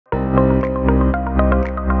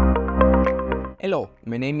Hello,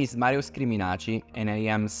 my name is Mario Scriminaci and I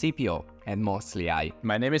am CPO at Mostly AI.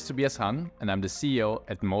 My name is Tobias Hann and I'm the CEO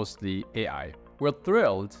at Mostly AI. We're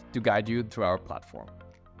thrilled to guide you through our platform.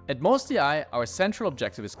 At Mostly AI, our central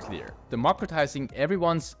objective is clear: democratizing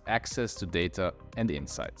everyone's access to data and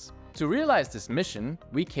insights. To realize this mission,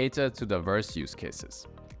 we cater to diverse use cases.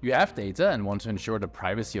 You have data and want to ensure the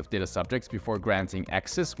privacy of data subjects before granting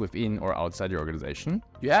access within or outside your organization.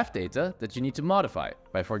 You have data that you need to modify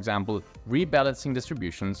by, for example, rebalancing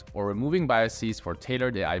distributions or removing biases for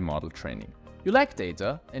tailored AI model training. You lack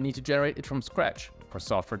data and need to generate it from scratch for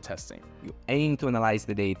software testing. You aim to analyze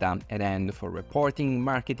the data at end for reporting,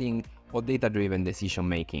 marketing, or data-driven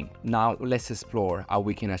decision-making. Now let's explore how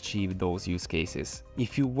we can achieve those use cases.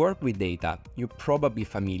 If you work with data, you're probably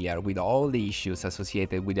familiar with all the issues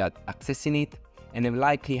associated with accessing it and have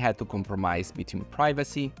likely had to compromise between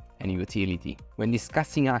privacy and utility. When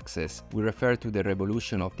discussing access, we refer to the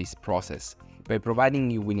revolution of this process by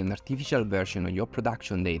providing you with an artificial version of your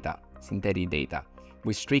production data, synthetic data,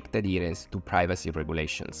 with strict adherence to privacy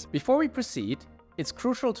regulations. Before we proceed, it's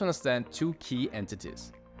crucial to understand two key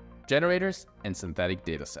entities: generators and synthetic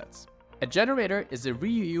datasets. A generator is a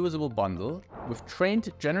reusable bundle with trained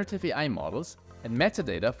generative AI models and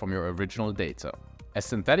metadata from your original data. A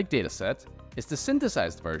synthetic dataset is the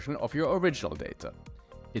synthesized version of your original data.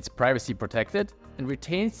 It's privacy protected and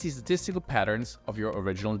retains the statistical patterns of your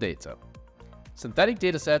original data. Synthetic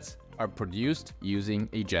datasets are produced using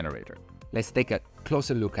a generator. Let's take a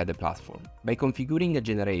closer look at the platform. By configuring a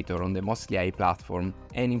generator on the Mostly AI platform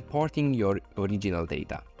and importing your original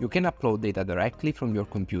data, you can upload data directly from your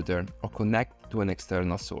computer or connect to an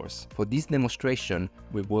external source. For this demonstration,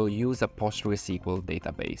 we will use a PostgreSQL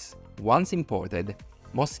database. Once imported,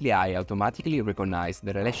 Mostly AI automatically recognizes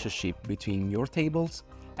the relationship between your tables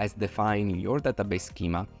as defined in your database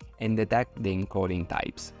schema and detect the encoding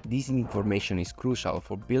types. This information is crucial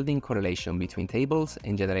for building correlation between tables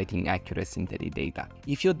and generating accurate synthetic data.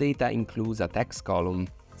 If your data includes a text column,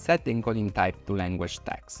 set the encoding type to language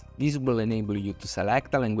text. This will enable you to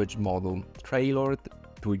select a language model tailored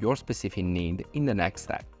to your specific need in the next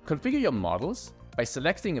step. Configure your models by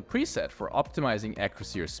selecting a preset for optimizing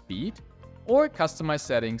accuracy or speed, or customize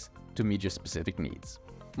settings to meet your specific needs.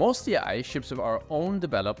 Mostly AI ships with our own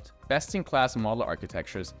developed, best-in-class model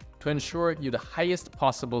architectures to ensure you the highest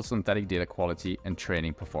possible synthetic data quality and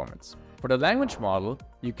training performance. For the language model,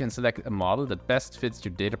 you can select a model that best fits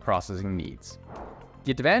your data processing needs.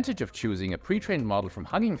 The advantage of choosing a pre-trained model from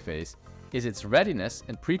Hugging Face is its readiness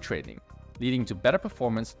and pre-training, leading to better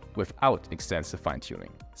performance without extensive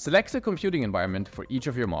fine-tuning. Select a computing environment for each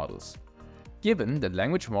of your models. Given that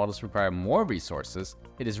language models require more resources,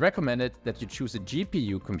 it is recommended that you choose a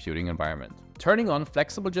GPU computing environment. Turning on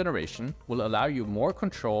flexible generation will allow you more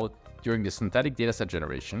control during the synthetic dataset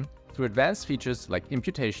generation through advanced features like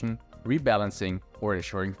imputation, rebalancing, or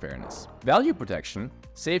ensuring fairness. Value protection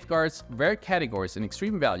safeguards rare categories and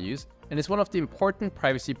extreme values and is one of the important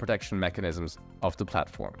privacy protection mechanisms of the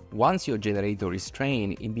platform. Once your generator is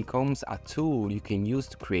trained, it becomes a tool you can use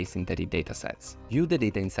to create synthetic datasets. View the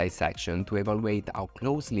Data Insights section to evaluate how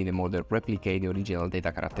closely the model replicates the original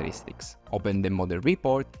data characteristics. Open the model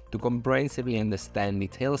report to comprehensively understand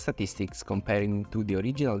detailed statistics comparing to the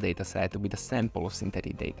original dataset with a sample of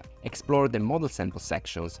synthetic data. Explore the model sample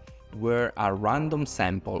sections, where a random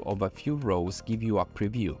sample of a few rows give you a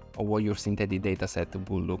preview of what your synthetic dataset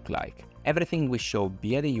will look like. Everything we show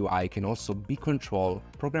via the UI can also be controlled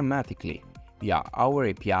programmatically via our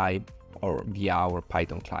API or via our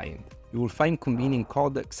Python client. You will find convenient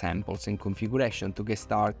code examples and configuration to get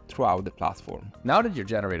started throughout the platform. Now that your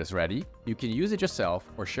generator is ready, you can use it yourself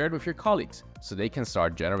or share it with your colleagues so they can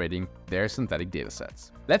start generating their synthetic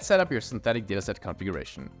datasets. Let's set up your synthetic dataset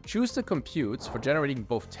configuration. Choose the computes for generating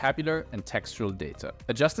both tabular and textual data.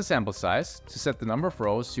 Adjust the sample size to set the number of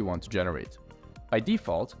rows you want to generate. By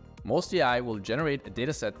default, Mostly AI will generate a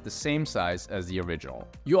dataset the same size as the original.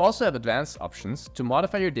 You also have advanced options to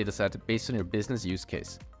modify your dataset based on your business use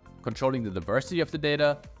case, controlling the diversity of the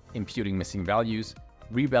data, imputing missing values,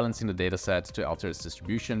 rebalancing the dataset to alter its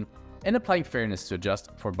distribution, and applying fairness to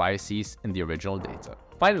adjust for biases in the original data.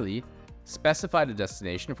 Finally, specify the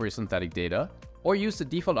destination for your synthetic data, or use the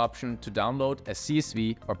default option to download as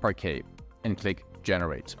CSV or Parquet, and click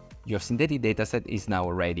Generate. Your synthetic dataset is now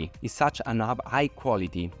ready. It's such an high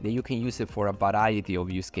quality that you can use it for a variety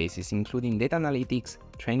of use cases, including data analytics,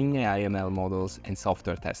 training AI/ML models and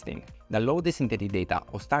software testing. Download the synthetic data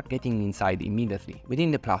or start getting insight immediately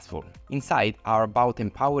within the platform. Insights are about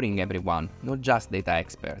empowering everyone, not just data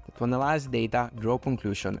experts, to analyze data, draw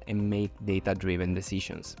conclusions, and make data-driven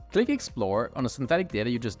decisions. Click Explore on the synthetic data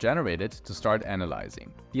you just generated to start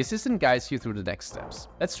analyzing. The assistant guides you through the next steps.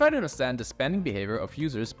 Let's try to understand the spending behavior of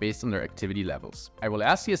users based on their activity levels. I will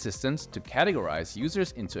ask the assistant to categorize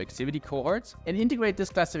users into activity cohorts and integrate this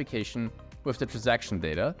classification with the transaction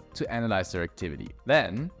data to analyze their activity.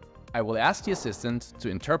 Then, I will ask the assistant to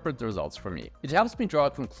interpret the results for me. It helps me draw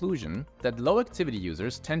a conclusion that low activity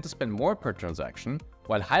users tend to spend more per transaction,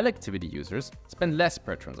 while high activity users spend less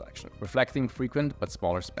per transaction, reflecting frequent but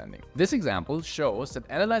smaller spending. This example shows that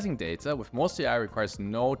analyzing data with Mostly AI requires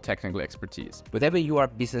no technical expertise. Whether you are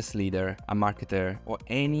a business leader, a marketer, or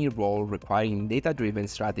any role requiring data-driven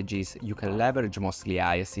strategies, you can leverage Mostly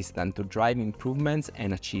AI Assistant to drive improvements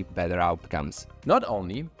and achieve better outcomes. Not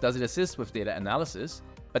only does it assist with data analysis,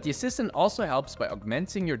 but the assistant also helps by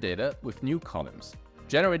augmenting your data with new columns,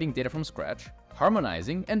 generating data from scratch,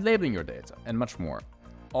 harmonizing and labeling your data, and much more,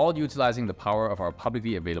 all utilizing the power of our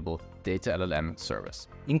publicly available Data LLM service.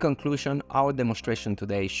 In conclusion, our demonstration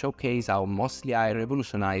today showcased how Mostly AI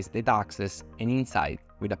revolutionized data access and insight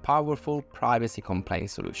with a powerful privacy-compliant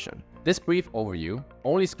solution. This brief overview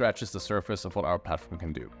only scratches the surface of what our platform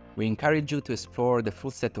can do. We encourage you to explore the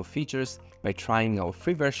full set of features by trying our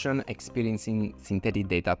free version, experiencing synthetic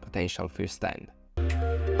data potential firsthand.